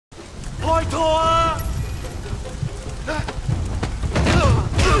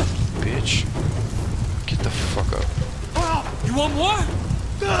Bitch. Get the fuck up. You want more?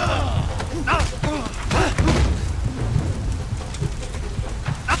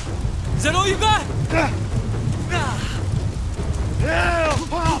 Is that all you got?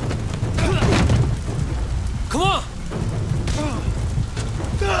 Come on!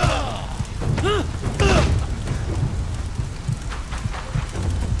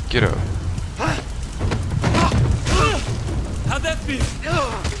 Get up. How'd that feel?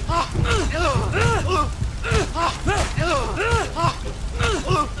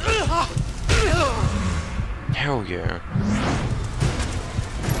 Hell yeah.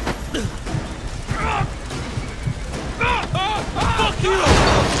 Fuck you!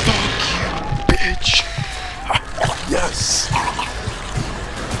 Bitch. Yes.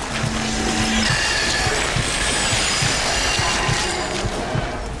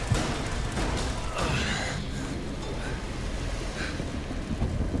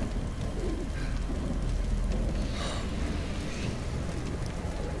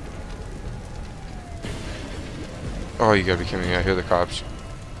 Oh, you gotta be kidding me. I hear the cops.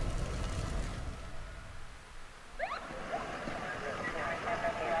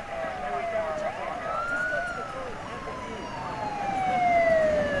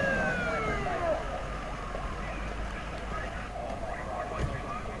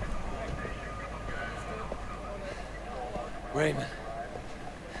 Raymond.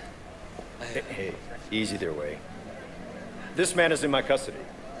 Hey, easy there, Way. This man is in my custody.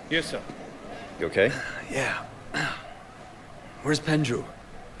 Yes, sir. You okay? Yeah. Where's Pendrew?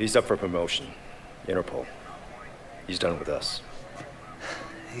 He's up for promotion. Interpol. He's done with us.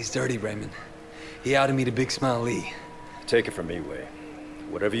 He's dirty, Raymond. He outed me to Big Smile Lee. Take it from me, Way.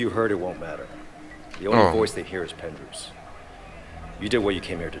 Whatever you heard, it won't matter. The only voice they hear is Pendrew's. You did what you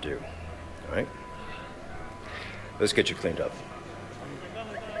came here to do, all right? Let's get you cleaned up.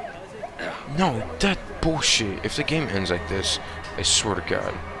 No, that bullshit. If the game ends like this, I swear to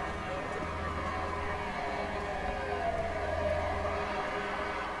God.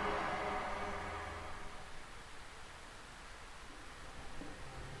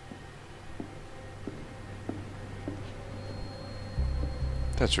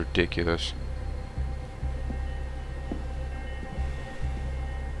 That's ridiculous.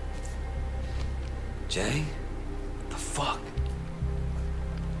 Jay? What the fuck?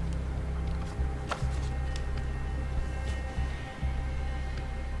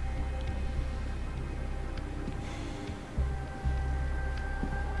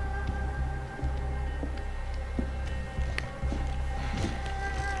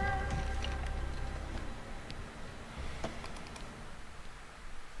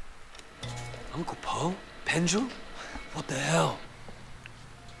 Uncle Po? Pendrew? What the hell?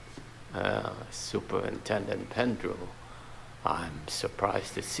 Superintendent Pendrew, I'm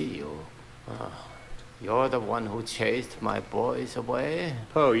surprised to see you. You're the one who chased my boys away?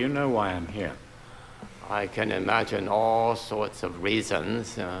 Po, you know why I'm here. I can imagine all sorts of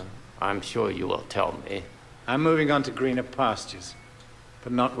reasons. I'm sure you will tell me. I'm moving on to greener pastures,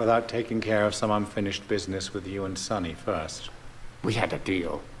 but not without taking care of some unfinished business with you and Sonny first. We had a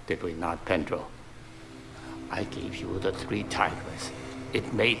deal, did we not, Pendrew? I gave you the 3 Tigers.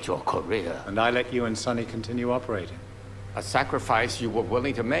 It made your career. And I let you and Sonny continue operating. A sacrifice you were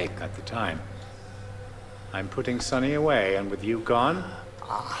willing to make. At the time. I'm putting Sonny away, and with you gone,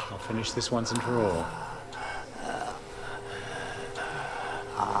 I'll finish this once and for all.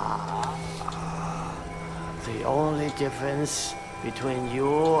 The only difference between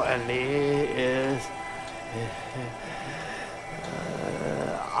you and me is...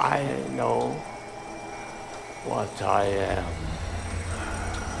 I know what I am.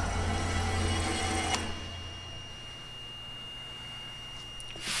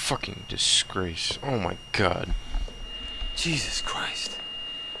 Fucking disgrace. Oh my God. Jesus Christ.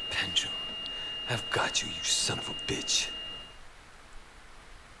 Pendrew, I've got you, you son of a bitch.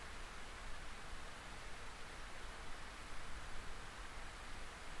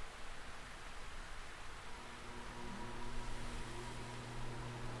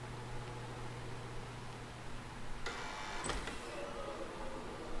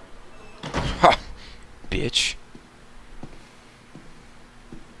 Ha! Bitch.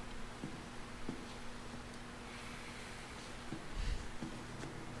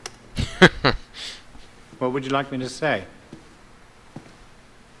 What would you like me to say?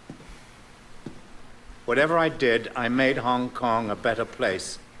 Whatever I did, I made Hong Kong a better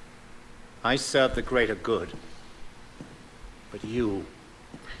place. I served the greater good. But you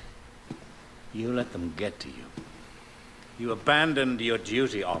let them get to you. You abandoned your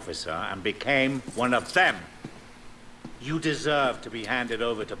duty, officer, and became one of them. You deserve to be handed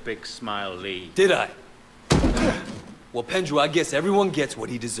over to Big Smile Lee. Did I? Well, Pendrew, I guess everyone gets what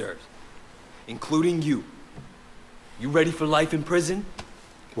he deserves. Including you. You ready for life in prison?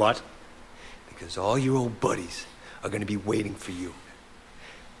 What? Because all your old buddies are gonna be waiting for you.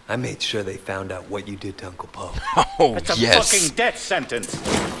 I made sure they found out what you did to Uncle Poe. Oh, It's a yes. fucking death sentence.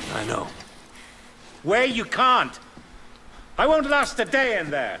 I know. Where you can't. I won't last a day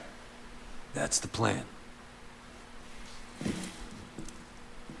in there. That's the plan.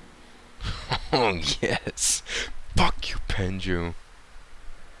 Oh, yes. Fuck you, Pendrew.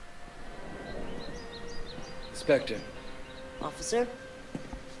 Inspector, Officer?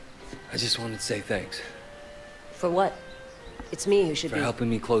 I just wanted to say thanks For what? It's me who should for be... helping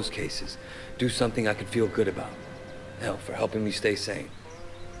me close cases. Do something I can feel good about. Hell, for helping me stay sane.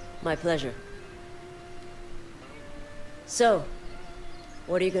 My pleasure. So,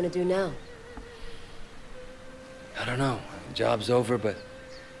 what are you gonna do now? I don't know. The job's over, but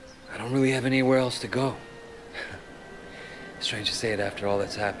I don't really have anywhere else to go. Strange to say it after all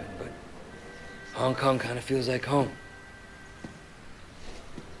that's happened, but Hong Kong kind of feels like home.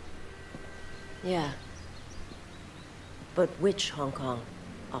 Yeah. But which Hong Kong,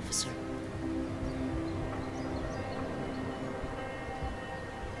 officer?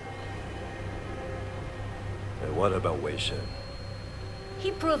 And what about Wei Shen?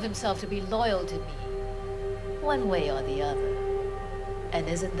 He proved himself to be loyal to me, one way or the other. And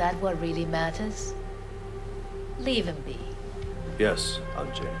isn't that what really matters? Leave him be. Yes,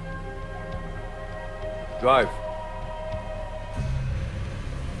 I'm Jane. Drive.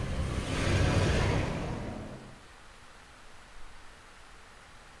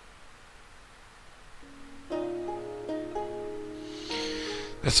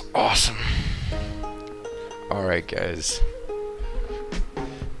 That's awesome. Alright, guys.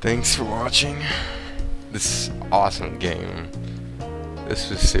 Thanks for watching this awesome game. This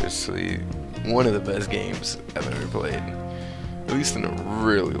was seriously one of the best games I've ever played. At least in a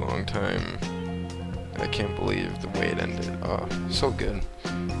really long time. I can't believe the way it ended. Oh, so good.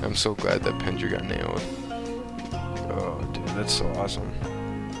 I'm so glad that Pendrew got nailed. Oh, dude, that's so awesome.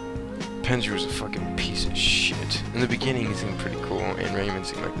 Pendrew was a fucking piece of shit. In the beginning, he seemed pretty cool, and Raymond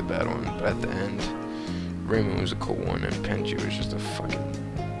seemed like the bad one, but at the end, Raymond was a cool one, and Pendrew was just a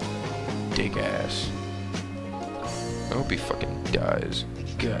fucking dick ass. I hope he fucking dies.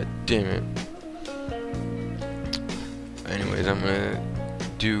 God damn it. Anyways, I'm gonna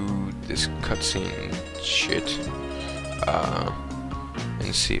do this cutscene shit,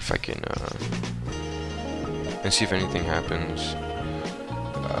 and see if I can, and see if anything happens,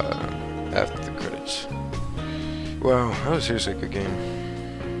 after the credits. Wow, that was seriously a good game.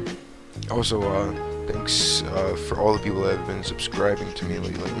 Also, thanks for all the people that have been subscribing to me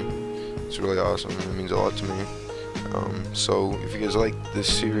lately. It's really awesome. It means a lot to me. So if you guys like this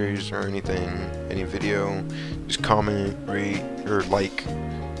series or anything, any video, just comment, rate, or like,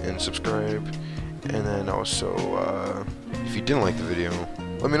 and subscribe. And then also, if you didn't like the video,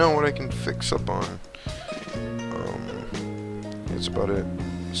 let me know what I can fix up on. That's about it.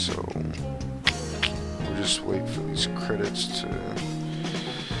 So we'll just wait for these credits to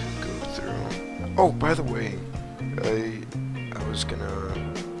go through. Oh, by the way, I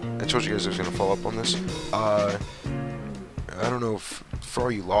told you guys I was gonna follow up on this. I don't know if for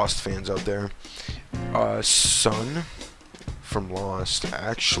all you Lost fans out there, Sun from Lost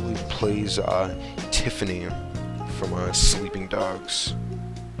actually plays Tiffany from Sleeping Dogs.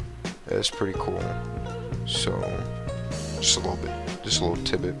 That's pretty cool. So just a little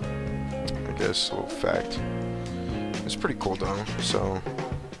tidbit, I guess, a little fact. It's pretty cool though. So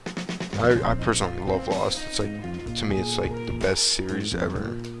I personally love Lost. It's like, to me, it's like the best series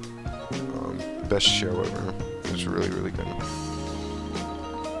ever, best show ever. It's really, really good.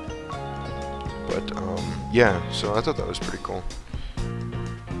 But yeah, so I thought that was pretty cool.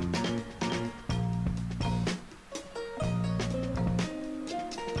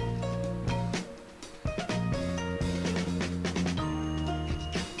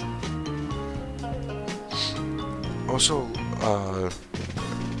 Also,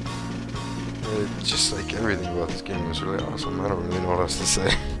 just like everything about this game was really awesome. I don't really know what else to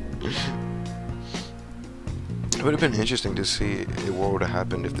say. It would have been interesting to see what would have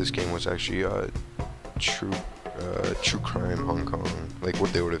happened if this game was actually true crime Hong Kong. Like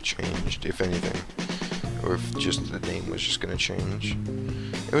what they would have changed, if anything, or if just the name was just gonna change.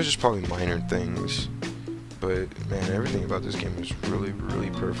 It was just probably minor things, but man, everything about this game was really,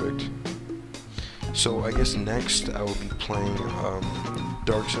 really perfect. So I guess next I will be playing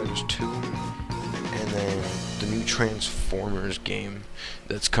Darksiders 2, and then the new Transformers game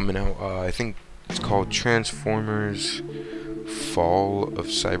that's coming out. I think it's called Transformers Fall of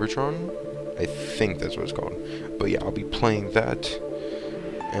Cybertron. I think that's what it's called. But yeah, I'll be playing that.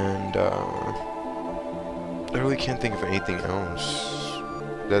 And I really can't think of anything else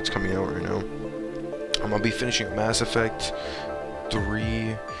that's coming out right now. I'm gonna be finishing Mass Effect 3,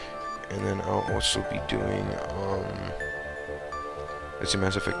 and then I'll also be doing let's see,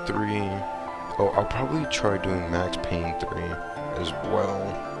 Mass Effect 3. Oh, I'll probably try doing Max Payne 3 as well,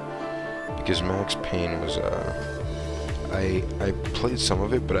 because Max Payne was I played some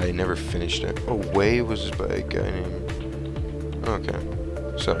of it, but I never finished it. Oh, Way was by a guy named. Okay,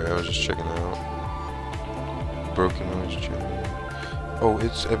 sorry, I was just checking that out. Broken Noise Channel. Oh,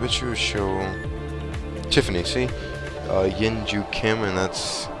 it's, I bet you a show. Tiffany, see? Yin Ju Kim, and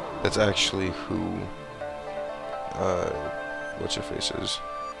that's actually who, what's her face is.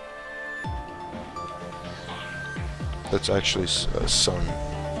 That's actually son.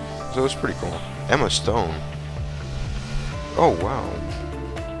 So it's pretty cool. Emma Stone. Oh, wow.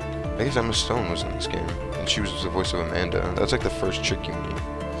 I guess Emma Stone was in this game, and she was the voice of Amanda. That's like the first chick you meet.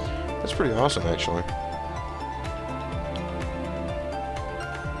 That's pretty awesome, actually.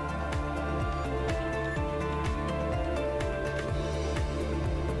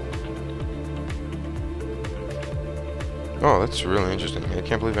 Oh, that's really interesting. I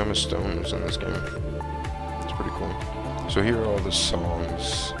can't believe Emma Stone was in this game. It's pretty cool. So here are all the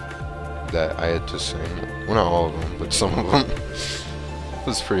songs that I had to sing. Well, not all of them, but some of them. It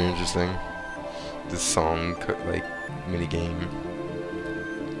was pretty interesting. This song, like, mini game.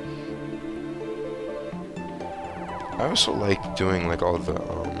 I also like doing like all the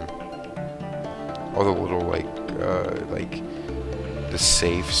little like the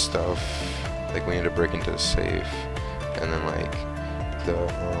safe stuff. Like we had to break into the safe, and then like the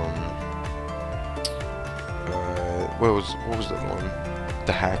what was the one?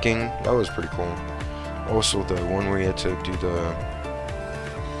 The hacking, that was pretty cool. Also, the one where you had to do the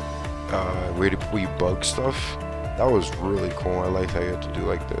where you bug stuff, that was really cool. I liked how you had to do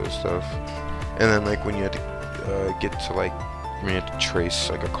like those stuff. And then like when you had to get to like when you had to trace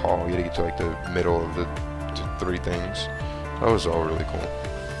like a call, you had to get to like the middle of the three things. That was all really cool.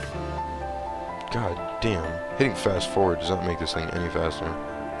 God damn, hitting fast forward does not make this thing any faster.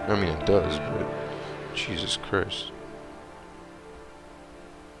 I mean, it does, but Jesus Christ.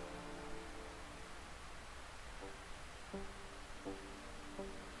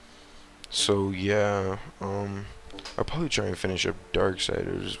 So yeah, I'll probably try and finish up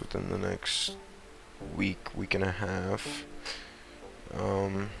Darksiders within the next week and a half.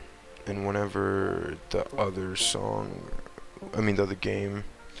 And whenever the other the other game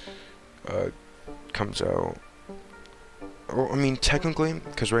comes out. Well, I mean, technically,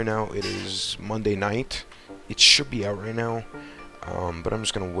 because right now it is Monday night, it should be out right now. But I'm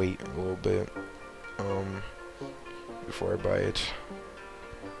just gonna wait a little bit before I buy it.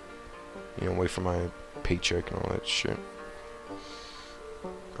 You know, wait for my paycheck and all that shit.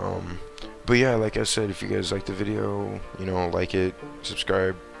 But yeah, like I said, if you guys like the video, you know, like it,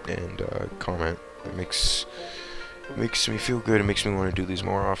 subscribe, and comment. It makes me feel good. It makes me want to do these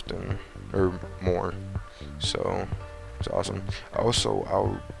more often, or more. So it's awesome. Also,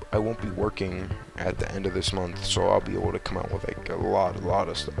 I won't be working at the end of this month, so I'll be able to come out with like a lot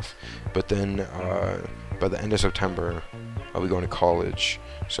of stuff. But then by the end of September, I'll be going to college,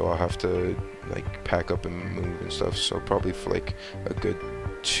 so I'll have to like pack up and move and stuff. So probably for like a good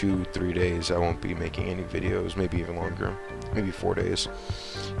 2-3 days I won't be making any videos, maybe even longer, maybe 4 days.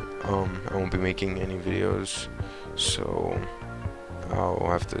 I won't be making any videos, so I'll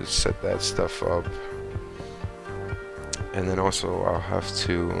have to set that stuff up, and then also I'll have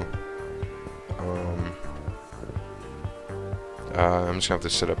to I'm just gonna have to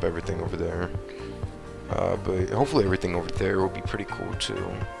set up everything over there, but hopefully everything over there will be pretty cool too.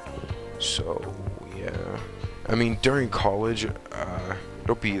 So yeah, I mean, during college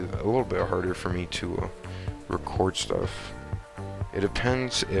it'll be a little bit harder for me to record stuff. It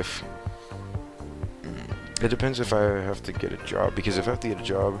depends if I have to get a job, because if I have to get a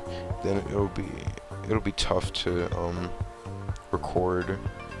job, then it'll be tough to record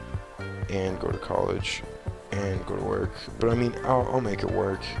and go to college and go to work. But I mean, I'll make it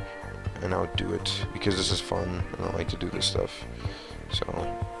work, and I'll do it because this is fun and I like to do this stuff. So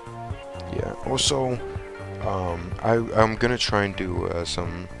yeah. Also, I'm gonna try and do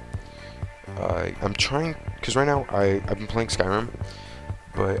some. I'm trying, because right now I've been playing Skyrim,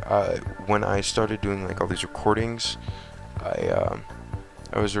 but when I started doing like all these recordings, I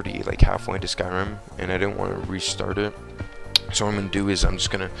was already like halfway into Skyrim, and I didn't want to restart it. So what I'm gonna do is I'm just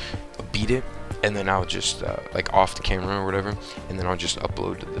gonna beat it, and then I'll just like off the camera or whatever, and then I'll just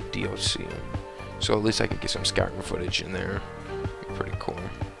upload the DLC. So at least I can get some scouting footage in there. Pretty cool.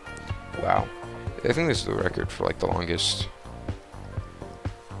 Wow, I think this is the record for like the longest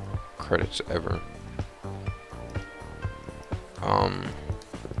credits ever.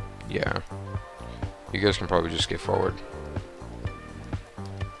 Yeah, you guys can probably just skip forward.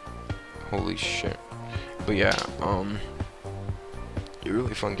 Holy shit. But yeah, a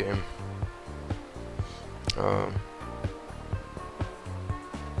really fun game.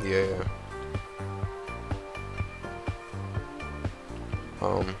 Yeah.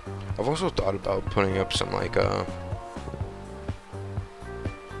 I've also thought about putting up some like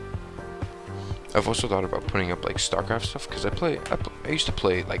I've also thought about putting up like StarCraft stuff, because I used to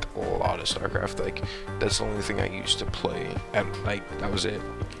play like a lot of StarCraft. Like that's the only thing I used to play, and like that was it.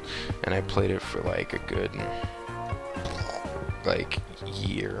 And I played it for like a good like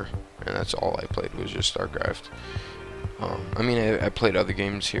year, and that's all I played was just StarCraft. I mean, I played other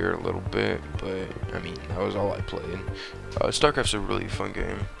games here a little bit, but I mean that was all I played. StarCraft's a really fun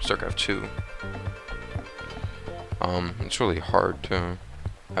game. StarCraft 2. It's really hard to.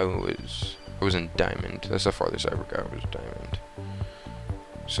 I was in Diamond. That's the farthest I ever got, was Diamond.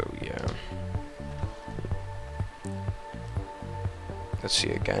 So yeah. Let's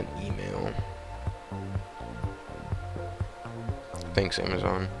see, I got an email. Thanks,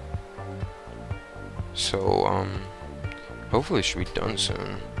 Amazon. So, hopefully it should be done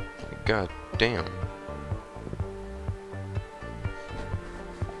soon. God damn.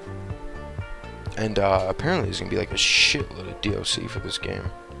 And, apparently there's gonna be like a shitload of DLC for this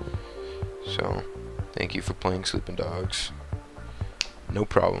game. So, thank you for playing Sleeping Dogs. No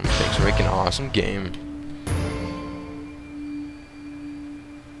problem. Thanks for making an awesome game.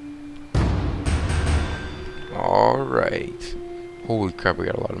 Alright. Holy crap, we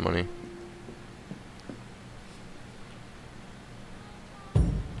got a lot of money.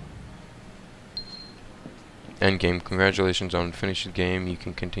 Endgame. Congratulations on finishing the game. You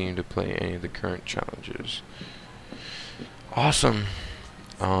can continue to play any of the current challenges. Awesome.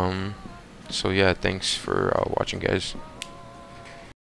 So yeah, thanks for watching, guys.